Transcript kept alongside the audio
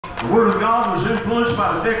The Word of God was influenced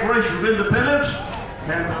by the Declaration of Independence.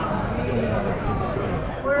 And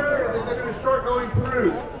where are they going to start going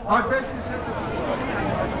through? I bet you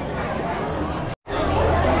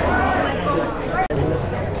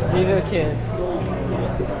These are the kids.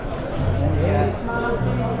 Yeah.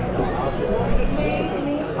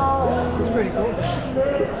 It's pretty cool.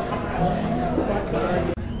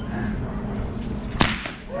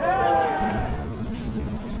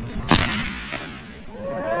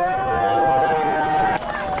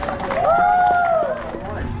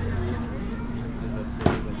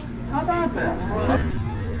 how about that?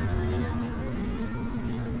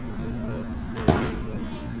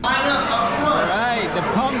 line up front. Right, the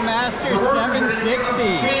Pump Master 760.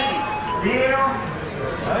 Neil,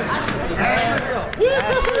 Asher,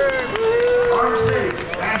 RC,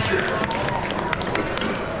 Asher,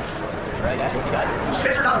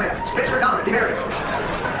 Spencer Donovan, Demary,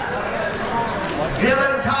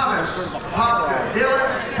 Dylan Thomas, Popka,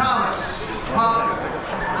 Dylan Thomas, Popka.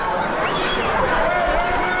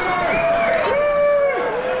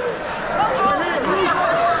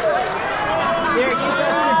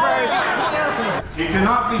 It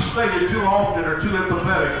cannot be stated too often or too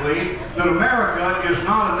empathetically that America is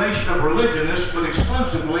not a nation of religionists, but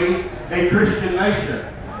exclusively a Christian nation.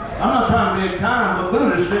 I'm not trying to be unkind, but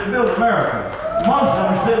Buddhists didn't build America.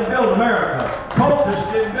 Muslims didn't build America.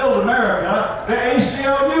 Cultists didn't build America. The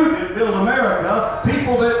ACLU didn't build America.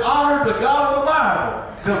 People that honored the God of the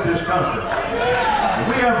Bible built this country.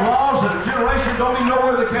 We have laws that a generation don't even know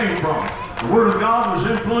where they came from. The Word of God was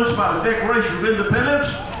influenced by the Declaration of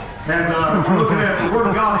Independence. And we're looking at the Word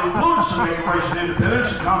of God influencing the Declaration of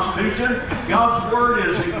Independence, the Constitution. God's Word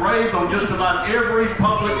is engraved on just about every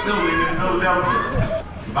public building in Philadelphia.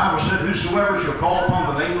 The Bible said, whosoever shall call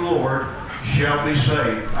upon the name of the Lord shall be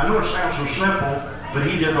saved. I know it sounds so simple, but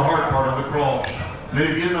He did the hard part of the cross.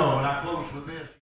 Many of you know, and I close with this.